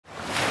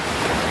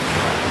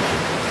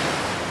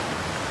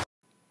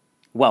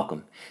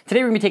Welcome. Today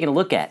we're going to be taking a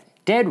look at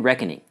Dead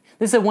Reckoning.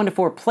 This is a 1 to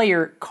 4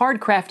 player card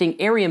crafting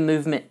area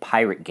movement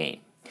pirate game.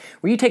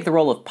 Where you take the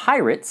role of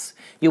pirates,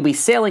 you'll be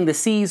sailing the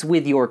seas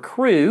with your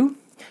crew,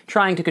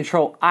 trying to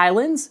control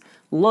islands,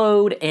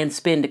 load and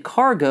spend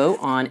cargo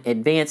on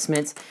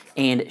advancements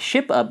and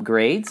ship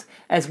upgrades,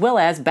 as well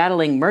as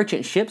battling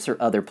merchant ships or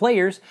other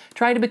players,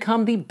 trying to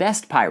become the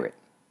best pirate.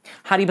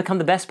 How do you become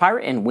the best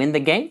pirate and win the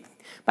game?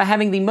 By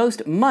having the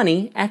most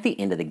money at the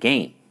end of the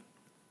game.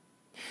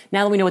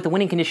 Now that we know what the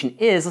winning condition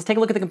is, let's take a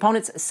look at the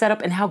components,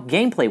 setup, and how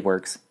gameplay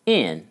works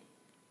in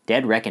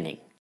Dead Reckoning.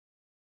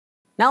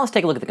 Now let's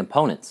take a look at the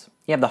components.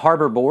 You have the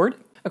harbor board.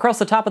 Across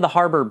the top of the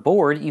harbor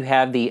board, you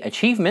have the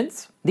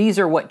achievements. These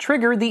are what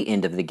trigger the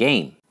end of the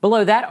game.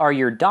 Below that are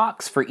your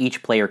docks for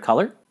each player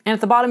color. And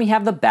at the bottom, you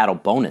have the battle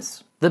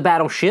bonus. The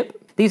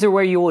battleship. These are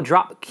where you will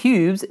drop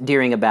cubes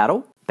during a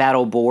battle.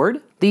 Battle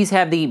board. These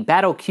have the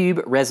battle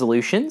cube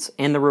resolutions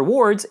and the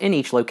rewards in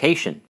each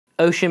location.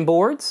 Ocean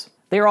boards.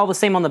 They're all the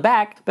same on the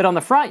back, but on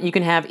the front you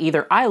can have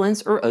either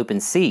islands or open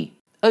sea.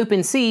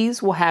 Open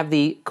seas will have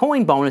the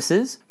coin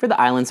bonuses for the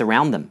islands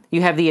around them.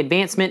 You have the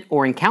advancement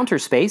or encounter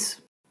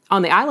space.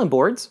 On the island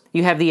boards,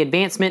 you have the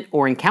advancement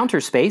or encounter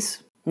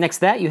space. Next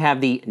to that, you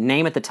have the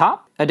name at the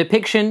top, a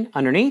depiction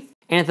underneath,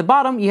 and at the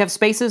bottom, you have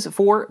spaces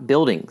for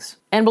buildings.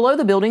 And below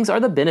the buildings are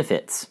the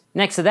benefits.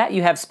 Next to that,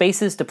 you have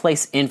spaces to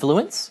place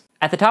influence.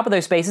 At the top of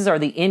those spaces are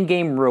the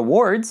in-game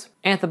rewards,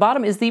 and at the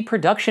bottom is the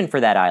production for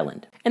that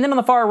island. And then on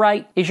the far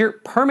right is your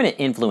permanent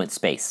influence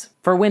space,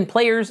 for when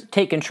players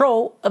take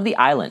control of the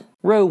island.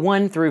 Row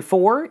 1 through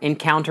 4,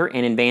 encounter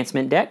and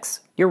advancement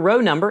decks. Your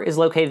row number is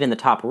located in the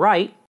top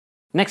right.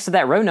 Next to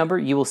that row number,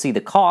 you will see the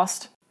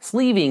cost.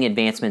 Sleeving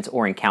advancements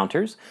or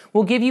encounters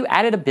will give you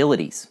added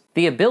abilities.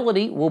 The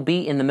ability will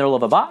be in the middle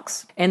of a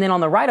box, and then on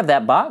the right of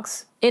that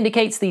box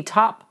indicates the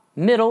top,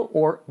 middle,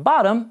 or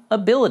bottom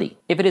ability.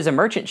 If it is a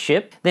merchant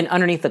ship, then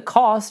underneath the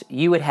cost,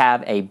 you would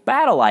have a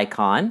battle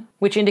icon,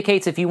 which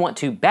indicates if you want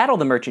to battle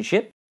the merchant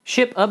ship.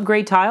 Ship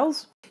upgrade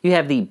tiles, you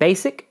have the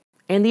basic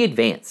and the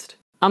advanced.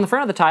 On the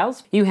front of the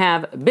tiles, you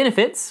have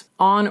benefits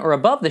on or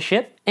above the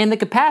ship and the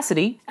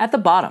capacity at the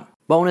bottom.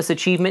 Bonus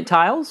achievement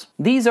tiles,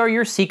 these are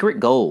your secret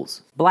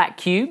goals. Black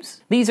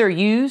cubes, these are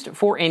used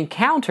for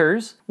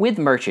encounters with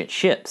merchant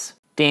ships.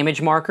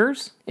 Damage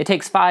markers, it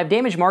takes 5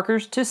 damage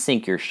markers to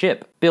sink your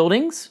ship.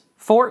 Buildings,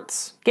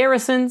 forts,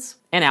 garrisons,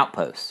 and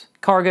outposts.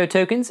 Cargo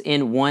tokens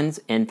in 1s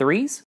and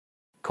 3s.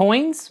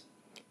 Coins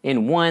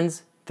in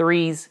 1s,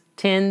 3s,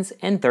 10s,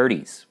 and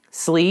 30s.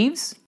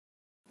 Sleeves,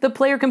 the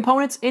player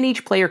components in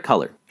each player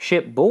color.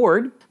 Ship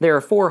board, there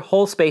are 4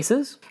 hull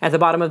spaces. At the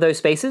bottom of those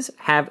spaces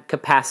have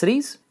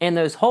capacities, and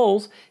those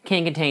hulls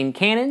can contain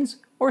cannons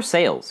or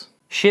sails.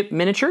 Ship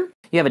miniature,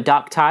 you have a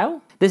dock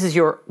tile. This is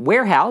your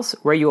warehouse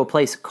where you will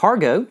place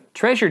cargo.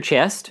 Treasure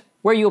chest,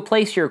 where you will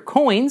place your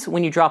coins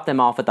when you drop them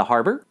off at the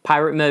harbor.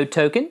 Pirate mode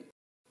token.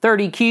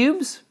 30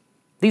 cubes,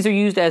 these are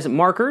used as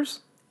markers,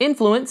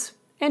 influence,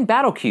 and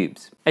battle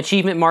cubes.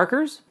 Achievement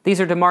markers,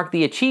 these are to mark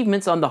the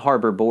achievements on the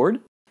harbor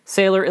board.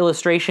 Sailor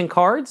illustration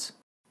cards.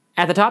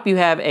 At the top you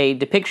have a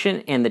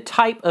depiction and the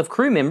type of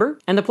crew member,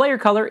 and the player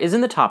color is in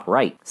the top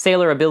right.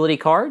 Sailor ability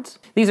cards.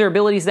 These are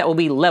abilities that will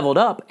be leveled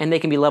up, and they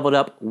can be leveled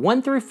up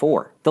 1 through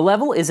 4. The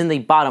level is in the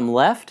bottom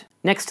left,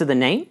 next to the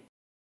name,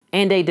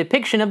 and a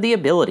depiction of the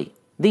ability.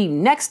 The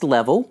next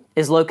level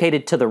is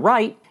located to the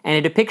right, and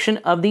a depiction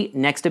of the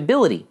next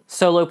ability.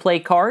 Solo play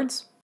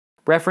cards,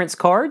 reference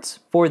cards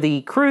for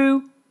the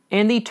crew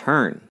and the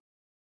turn.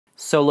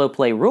 Solo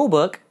play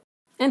rulebook,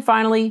 and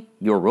finally,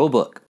 your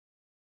rulebook.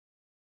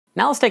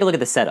 Now let's take a look at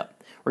the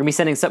setup. We're going to be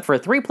setting this up for a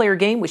 3-player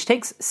game, which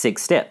takes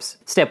 6 steps.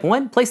 Step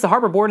 1, place the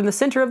harbor board in the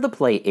center of the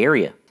play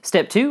area.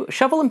 Step 2,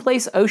 shuffle and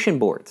place ocean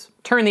boards.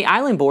 Turn the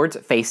island boards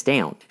face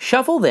down.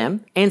 Shuffle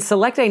them and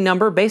select a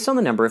number based on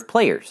the number of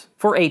players.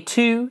 For a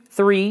 2,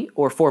 3,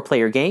 or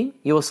 4-player game,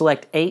 you will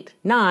select 8,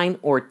 9,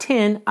 or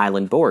 10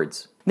 island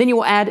boards. Then you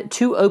will add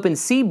 2 open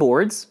sea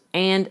boards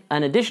and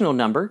an additional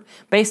number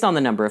based on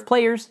the number of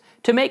players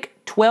to make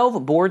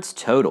 12 boards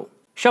total.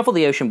 Shuffle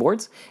the ocean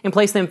boards and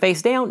place them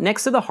face down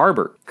next to the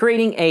harbor,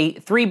 creating a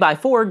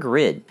 3x4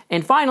 grid.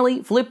 And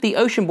finally, flip the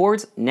ocean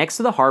boards next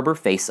to the harbor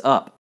face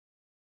up.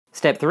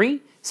 Step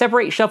 3,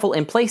 separate, shuffle,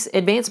 and place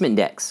advancement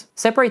decks.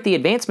 Separate the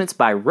advancements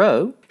by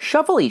row,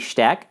 shuffle each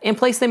stack, and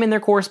place them in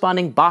their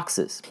corresponding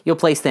boxes. You'll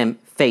place them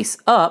face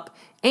up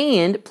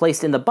and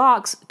placed in the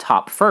box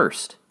top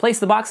first. Place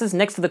the boxes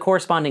next to the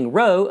corresponding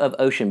row of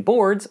ocean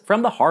boards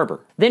from the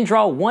harbor. Then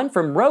draw 1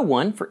 from row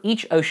 1 for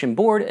each ocean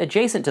board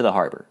adjacent to the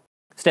harbor.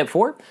 Step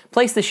 4,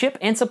 place the ship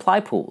and supply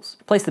pools.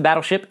 Place the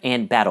battleship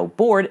and battle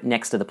board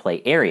next to the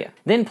play area.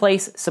 Then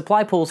place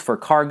supply pools for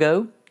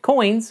cargo,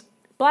 coins,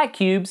 black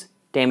cubes,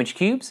 damage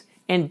cubes,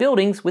 and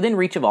buildings within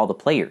reach of all the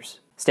players.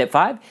 Step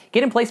 5,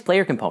 get and place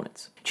player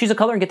components. Choose a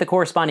color and get the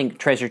corresponding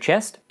treasure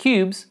chest,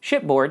 cubes,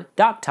 shipboard,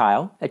 dock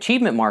tile,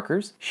 achievement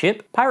markers,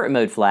 ship, pirate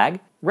mode flag,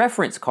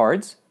 reference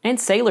cards, and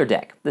sailor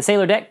deck. The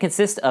sailor deck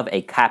consists of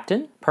a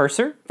captain,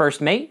 purser, first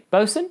mate,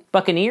 bosun,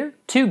 buccaneer,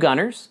 2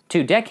 gunners,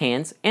 2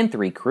 deckhands, and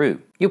 3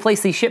 crew. You'll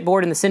place the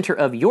shipboard in the center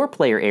of your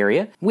player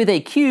area with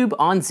a cube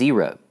on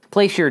 0.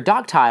 Place your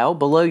dock tile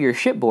below your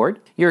shipboard,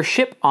 your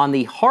ship on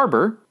the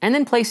harbor, and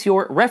then place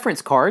your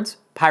reference cards,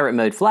 pirate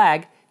mode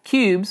flag,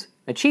 cubes,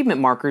 achievement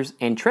markers,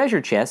 and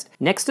treasure chest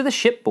next to the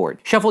shipboard.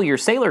 Shuffle your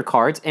sailor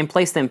cards and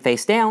place them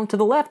face down to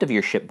the left of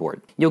your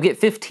shipboard. You'll get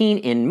 15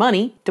 in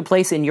money to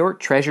place in your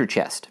treasure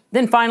chest.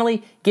 Then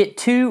finally, get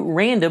 2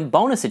 random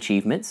bonus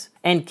achievements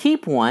and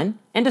keep one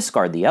and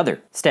discard the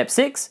other. Step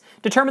 6,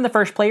 determine the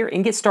first player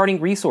and get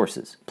starting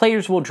resources.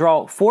 Players will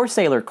draw 4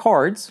 sailor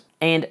cards,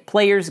 and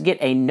players get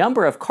a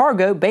number of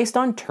cargo based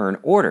on turn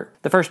order.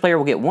 The first player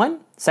will get 1,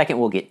 second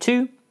will get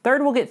 2,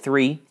 third will get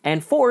 3,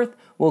 and fourth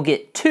will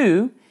get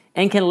 2,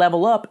 and can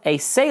level up a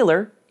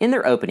sailor in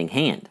their opening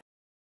hand.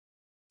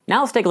 Now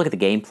let's take a look at the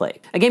gameplay.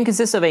 A game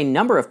consists of a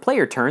number of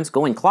player turns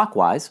going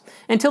clockwise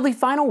until the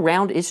final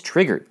round is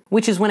triggered,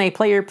 which is when a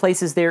player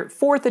places their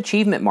 4th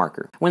achievement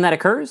marker. When that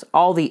occurs,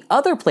 all the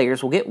other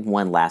players will get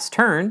 1 last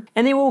turn,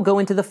 and then we'll go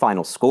into the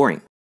final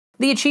scoring.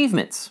 The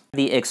achievements.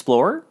 The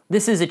Explorer.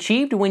 This is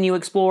achieved when you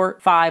explore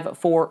 5,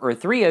 4, or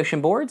 3 ocean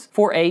boards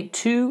for a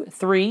 2,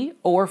 3,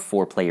 or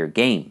 4-player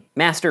game.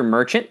 Master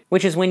Merchant,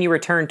 which is when you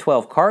return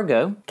 12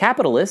 cargo.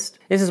 Capitalist.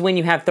 This is when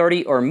you have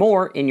 30 or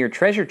more in your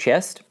treasure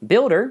chest.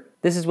 Builder.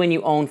 This is when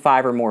you own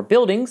 5 or more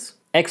buildings.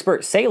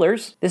 Expert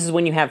Sailors. This is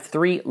when you have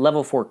 3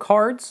 level 4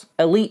 cards.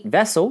 Elite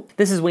Vessel.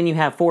 This is when you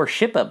have 4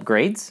 ship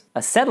upgrades.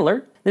 A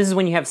Settler. This is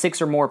when you have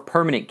 6 or more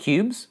permanent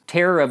cubes.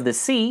 Terror of the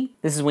Sea.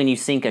 This is when you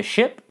sink a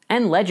ship.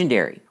 And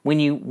Legendary,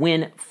 when you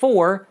win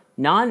 4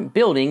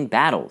 non-building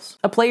battles.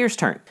 A player's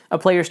turn. A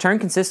player's turn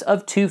consists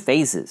of 2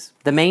 phases.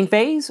 The main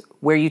phase,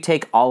 where you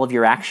take all of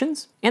your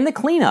actions, and the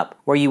cleanup,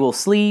 where you will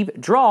sleeve,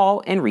 draw,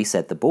 and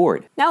reset the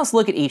board. Now let's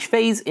look at each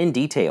phase in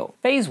detail.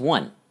 Phase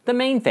 1. The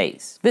main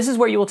phase. This is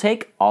where you will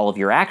take all of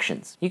your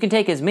actions. You can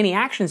take as many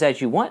actions as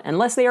you want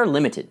unless they are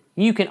limited.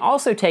 You can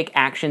also take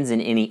actions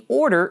in any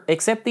order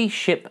except the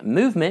ship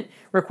movement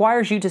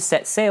requires you to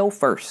set sail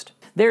first.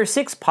 There are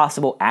 6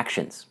 possible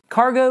actions.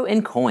 Cargo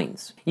and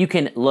coins. You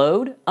can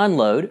load,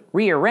 unload,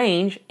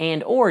 rearrange,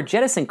 and or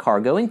jettison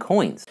cargo and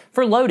coins.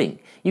 For loading,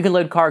 you can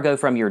load cargo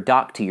from your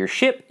dock to your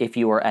ship if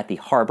you are at the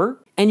harbor,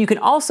 and you can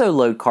also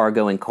load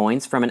cargo and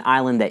coins from an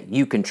island that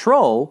you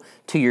control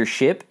to your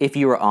ship if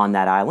you are on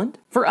that island.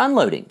 For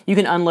unloading, you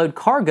can unload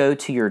cargo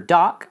to your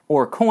dock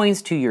or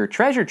coins to your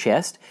treasure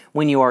chest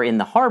when you are in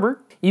the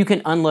harbor. You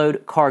can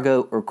unload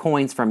cargo or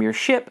coins from your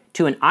ship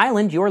to an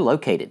island you're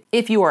located.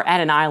 If you are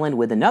at an island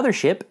with another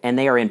ship and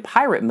they are in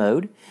pirate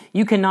mode,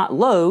 you cannot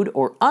load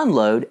or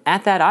unload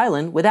at that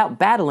island without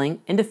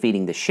battling and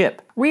defeating the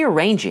ship.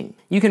 Rearranging.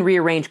 You can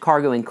rearrange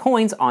cargo and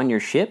coins on your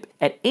ship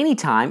at any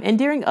time and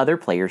during other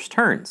players'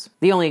 turns.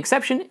 The only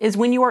exception is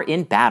when you are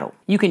in battle.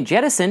 You can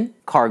jettison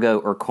cargo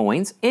or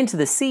coins into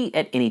the sea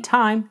at any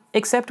time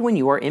except when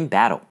you are in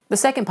battle. The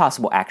second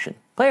possible action.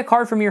 Play a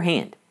card from your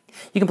hand.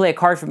 You can play a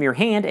card from your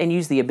hand and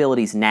use the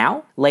abilities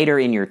now, later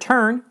in your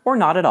turn, or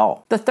not at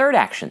all. The third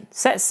action,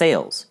 set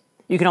sails.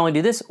 You can only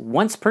do this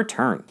once per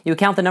turn. You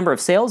count the number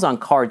of sails on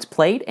cards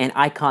played and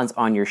icons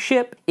on your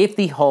ship if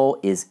the hull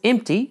is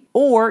empty,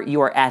 or you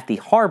are at the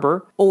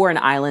harbor or an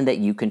island that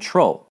you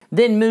control.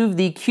 Then move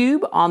the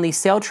cube on the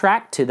sail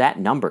track to that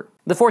number.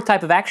 The fourth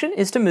type of action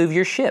is to move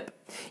your ship.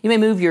 You may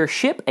move your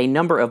ship a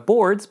number of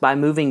boards by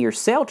moving your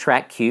sail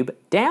track cube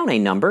down a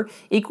number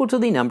equal to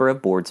the number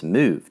of boards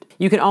moved.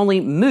 You can only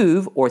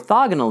move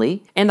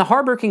orthogonally, and the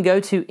harbor can go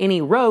to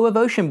any row of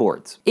ocean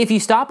boards. If you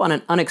stop on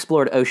an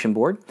unexplored ocean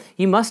board,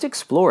 you must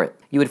explore it.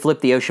 You would flip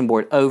the ocean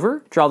board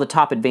over, draw the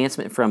top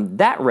advancement from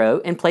that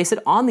row, and place it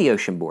on the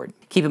ocean board.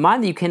 Keep in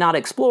mind that you cannot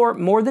explore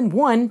more than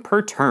 1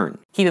 per turn.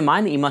 Keep in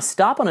mind that you must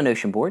stop on an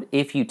ocean board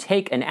if you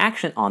take an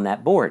action on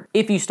that board.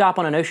 If you stop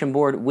on an ocean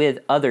board with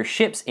other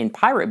ships in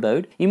pirate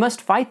mode, you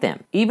must fight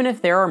them, even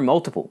if there are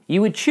multiple.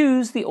 You would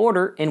choose the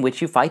order in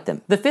which you fight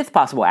them. The fifth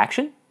possible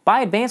action,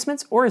 buy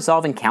advancements or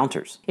resolve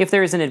encounters. If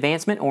there is an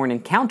advancement or an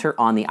encounter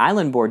on the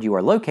island board you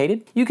are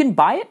located, you can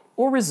buy it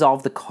or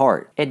resolve the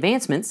card.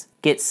 Advancements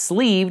get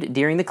sleeved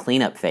during the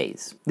cleanup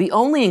phase. The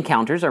only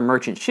encounters are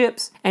merchant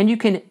ships, and you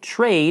can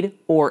trade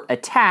or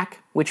attack,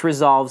 which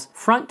resolves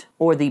front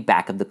or the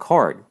back of the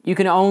card. You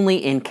can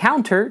only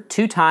encounter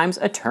 2 times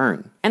a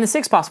turn. And the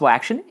sixth possible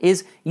action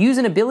is use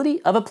an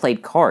ability of a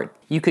played card.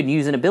 You could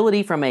use an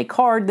ability from a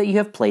card that you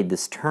have played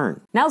this turn.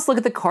 Now let's look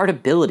at the card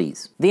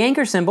abilities. The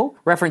anchor symbol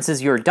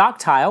references your dock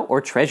tile or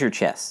treasure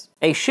chests.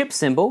 A ship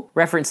symbol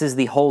references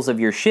the hulls of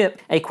your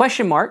ship. A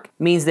question mark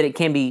means that it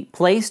can be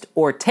placed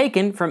or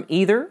taken from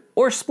either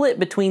or split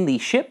between the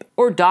ship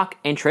or dock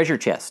and treasure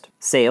chest.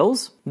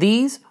 Sails,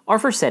 these are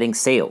for setting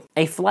sail.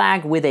 A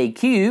flag with a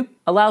cube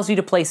allows you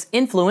to place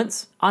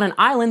influence on an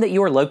island that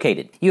you are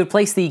located. You would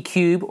place the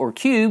cube or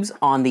cubes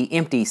on the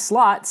empty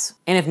slots,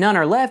 and if none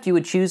are left, you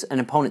would choose an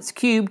opponent's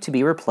cube to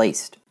be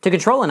replaced. To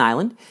control an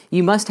island,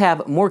 you must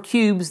have more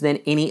cubes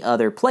than any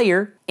other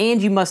player,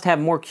 and you must have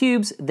more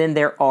cubes than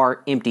there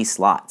are empty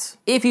slots.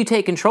 If you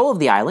take control of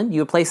the island,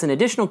 you would place an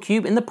additional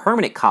cube in the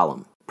permanent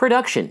column.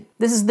 Production.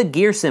 This is the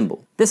gear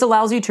symbol. This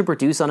allows you to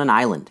produce on an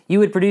island. You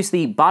would produce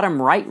the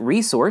bottom right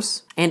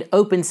resource, and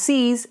open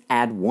seas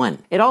add 1.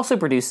 It also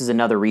produces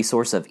another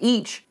resource of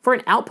each for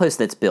an outpost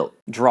that's built.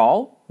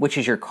 Draw, which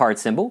is your card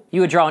symbol.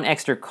 You would draw an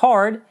extra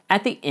card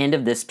at the end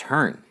of this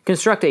turn.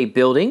 Construct a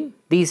building.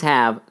 These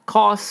have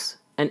costs,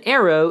 an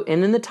arrow,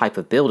 and then the type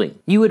of building.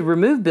 You would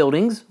remove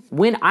buildings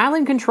when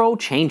island control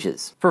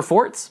changes. For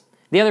forts,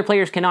 the other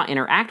players cannot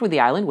interact with the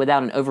island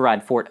without an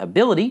override fort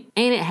ability,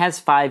 and it has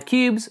 5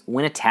 cubes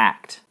when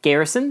attacked.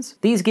 Garrisons,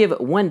 these give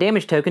 1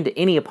 damage token to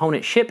any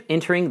opponent ship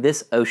entering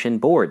this ocean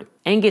board,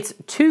 and gets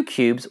 2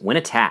 cubes when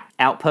attacked.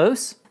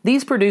 Outposts,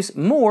 these produce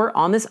more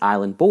on this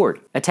island board.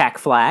 Attack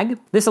flag,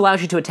 this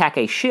allows you to attack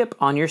a ship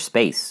on your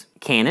space.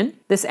 Cannon,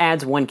 this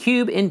adds 1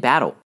 cube in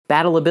battle.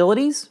 Battle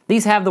abilities,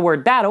 these have the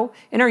word battle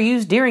and are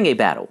used during a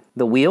battle.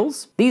 The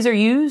wheels, these are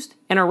used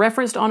and are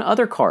referenced on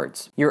other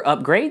cards. Your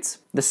upgrades,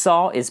 the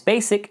saw is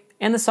basic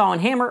and the saw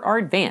and hammer are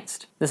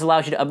advanced. This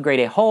allows you to upgrade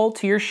a hull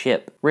to your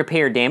ship.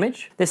 Repair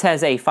damage, this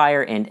has a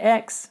fire and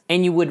X,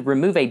 and you would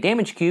remove a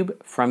damage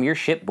cube from your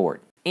ship board.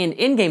 And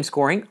in-game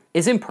scoring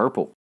is in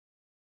purple.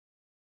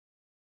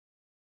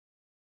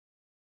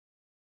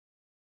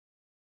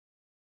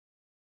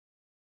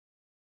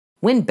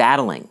 When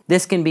battling,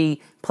 this can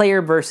be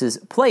player versus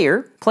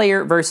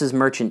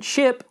merchant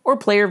ship, or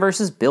player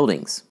versus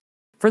buildings.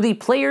 For the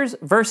players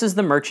versus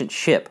the merchant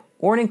ship,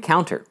 or an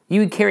encounter, you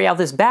would carry out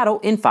this battle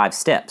in 5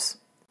 steps.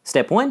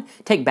 Step 1,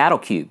 take battle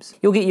cubes.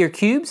 You'll get your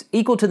cubes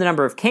equal to the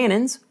number of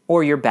cannons,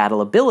 or your battle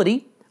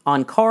ability,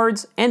 on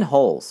cards and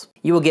hulls.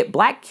 You will get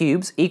black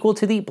cubes equal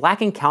to the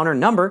black encounter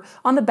number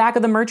on the back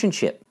of the merchant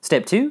ship.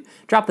 Step 2,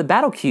 drop the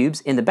battle cubes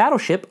in the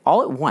battleship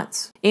all at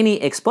once.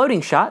 Any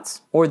exploding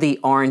shots, or the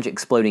orange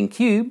exploding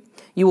cube,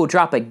 you will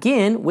drop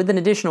again with an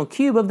additional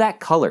cube of that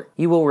color.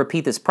 You will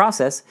repeat this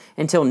process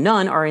until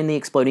none are in the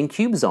exploding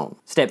cube zone.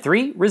 Step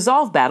 3,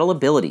 resolve battle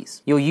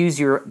abilities. You'll use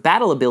your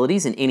battle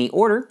abilities in any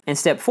order. And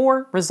step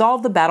 4,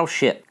 resolve the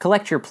battleship.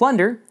 Collect your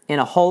plunder in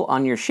a hull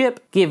on your ship,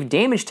 give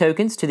damage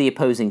tokens to the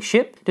opposing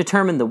ship,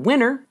 determine the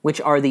winner,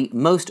 which are the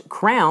most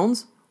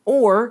crowns,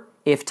 or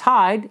if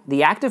tied,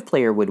 the active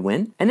player would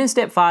win, and then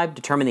step 5,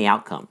 determine the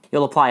outcome.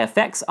 You'll apply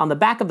effects on the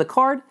back of the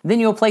card, then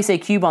you'll place a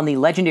cube on the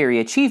legendary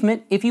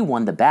achievement if you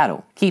won the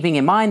battle, keeping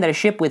in mind that a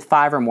ship with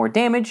 5 or more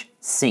damage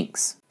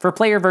sinks. For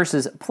player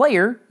versus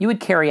player, you would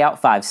carry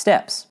out 5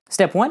 steps.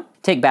 Step 1,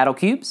 take battle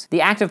cubes.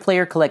 The active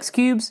player collects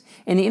cubes,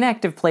 and the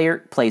inactive player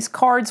plays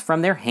cards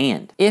from their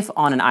hand. If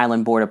on an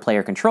island board a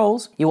player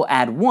controls, you will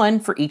add 1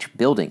 for each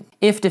building.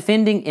 If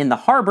defending in the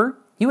harbor,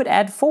 you would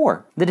add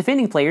 4. The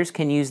defending players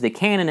can use the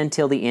cannon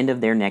until the end of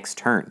their next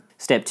turn.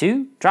 Step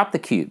 2, drop the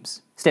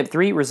cubes. Step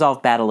 3,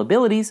 resolve battle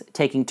abilities,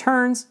 taking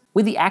turns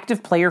with the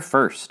active player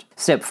first.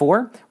 Step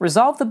 4,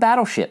 resolve the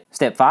battleship.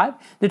 Step 5,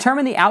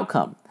 determine the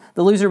outcome.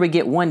 The loser would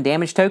get 1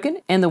 damage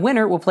token, and the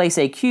winner will place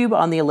a cube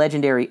on the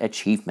legendary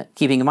achievement,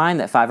 keeping in mind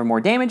that 5 or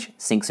more damage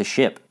sinks a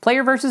ship.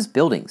 Player versus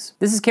buildings.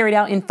 This is carried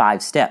out in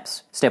 5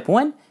 steps. Step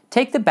 1,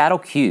 take the battle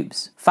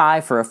cubes.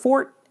 5 for a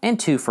fort, and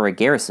 2 for a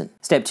garrison.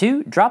 Step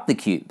 2, drop the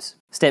cubes.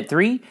 Step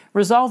 3,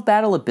 resolve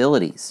battle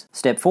abilities.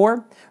 Step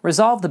 4,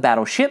 resolve the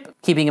battleship,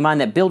 keeping in mind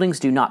that buildings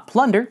do not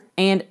plunder.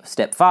 And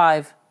Step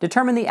 5,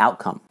 determine the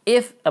outcome.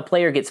 If a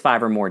player gets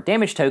 5 or more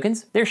damage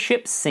tokens, their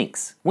ship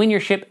sinks. When your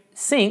ship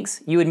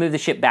sinks, you would move the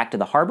ship back to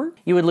the harbor.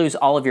 You would lose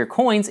all of your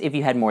coins if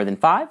you had more than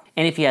 5,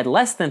 and if you had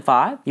less than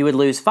 5, you would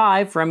lose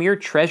 5 from your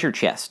treasure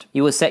chest.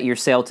 You will set your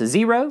sail to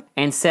 0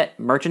 and set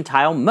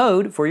mercantile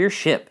mode for your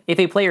ship. If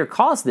a player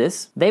caused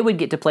this, they would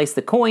get to place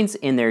the coins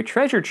in their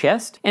treasure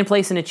chest and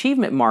place an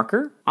achievement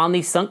marker on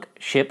the sunk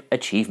ship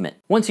achievement.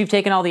 Once you've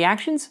taken all the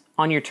actions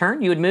on your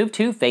turn, you would move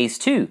to phase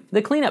 2,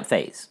 the cleanup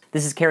phase.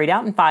 This is carried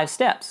out in 5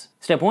 steps.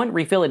 Step 1,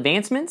 refill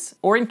advancements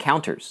or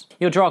encounters.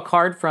 You'll draw a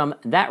card from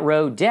that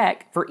row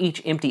deck for each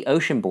empty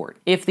ocean board.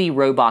 If the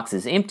row box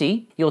is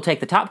empty, you'll take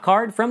the top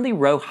card from the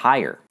row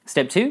higher.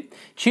 Step 2,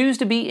 choose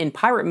to be in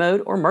pirate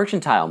mode or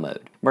mercantile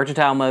mode.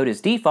 Mercantile mode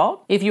is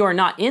default. If you are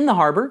not in the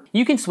harbor,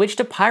 you can switch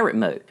to pirate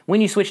mode.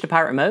 When you switch to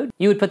pirate mode,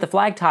 you would put the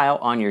flag tile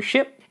on your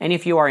ship, and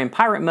if you are in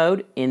pirate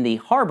mode in the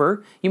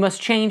harbor, you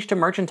must change to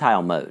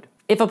mercantile mode.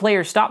 If a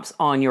player stops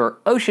on your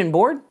ocean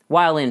board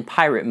while in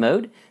pirate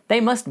mode, they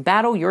must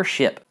battle your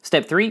ship.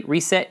 Step 3,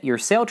 reset your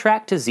sail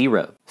track to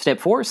 0. Step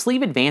 4,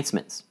 sleeve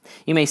advancements.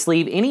 You may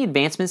sleeve any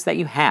advancements that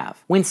you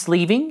have. When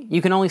sleeving,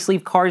 you can only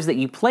sleeve cards that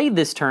you played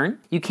this turn,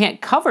 you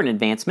can't cover an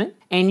advancement,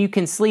 and you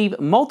can sleeve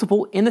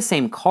multiple in the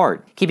same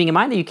card, keeping in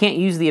mind that you can't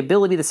use the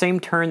ability the same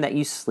turn that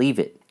you sleeve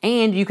it.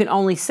 And you can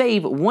only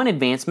save 1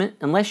 advancement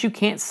unless you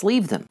can't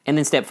sleeve them. And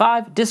then step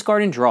 5,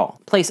 discard and draw.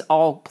 Place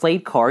all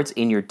played cards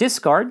in your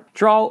discard,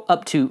 draw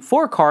up to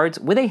 4 cards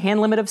with a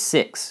hand limit of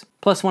 6.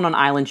 +1 on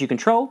islands you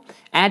control,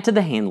 add to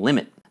the hand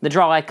limit. The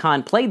draw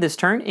icon played this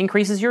turn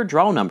increases your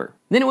draw number.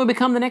 Then it would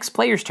become the next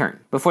player's turn.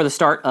 Before the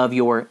start of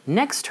your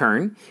next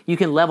turn, you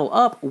can level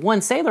up one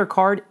sailor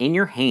card in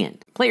your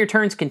hand. Player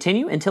turns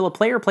continue until a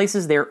player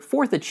places their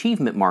 4th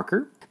achievement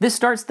marker. This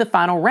starts the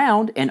final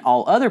round, and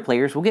all other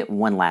players will get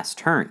one last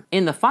turn.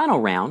 In the final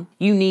round,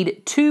 you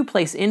need 2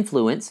 place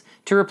influence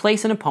to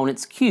replace an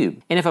opponent's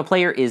cube, and if a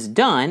player is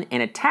done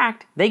and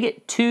attacked, they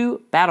get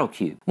 2 battle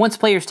cube. Once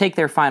players take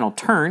their final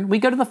turn, we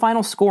go to the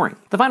final scoring.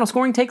 The final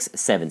scoring takes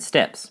 7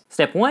 steps.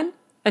 Step 1,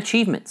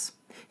 achievements.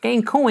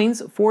 Gain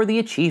coins for the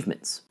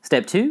achievements.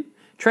 Step 2,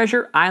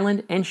 treasure,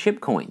 island, and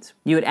ship coins.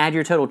 You would add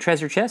your total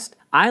treasure chest,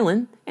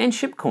 island, and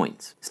ship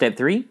coins. Step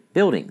 3,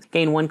 buildings.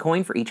 Gain 1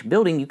 coin for each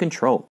building you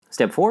control.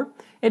 Step 4,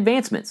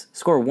 advancements.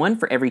 Score 1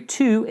 for every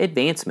 2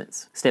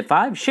 advancements. Step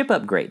 5, ship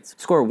upgrades.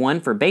 Score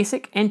 1 for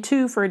basic and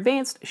 2 for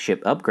advanced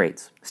ship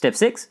upgrades. Step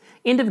 6,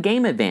 end of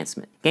game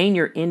advancement. Gain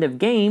your end of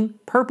game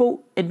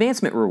purple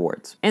advancement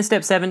rewards. And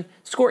step 7,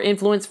 score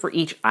influence for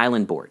each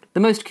island board. The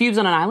most cubes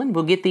on an island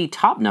will get the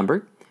top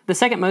number. The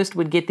second most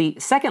would get the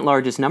second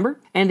largest number,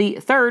 and the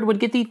third would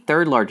get the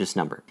third largest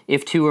number.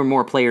 If 2 or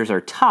more players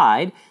are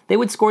tied, they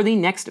would score the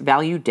next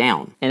value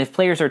down. And if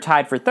players are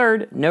tied for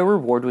third, no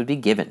reward would be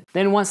given.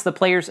 Then once the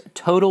players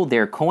total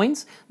their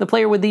coins, the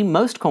player with the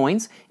most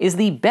coins is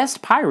the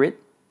best pirate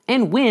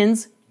and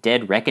wins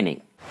Dead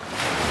Reckoning.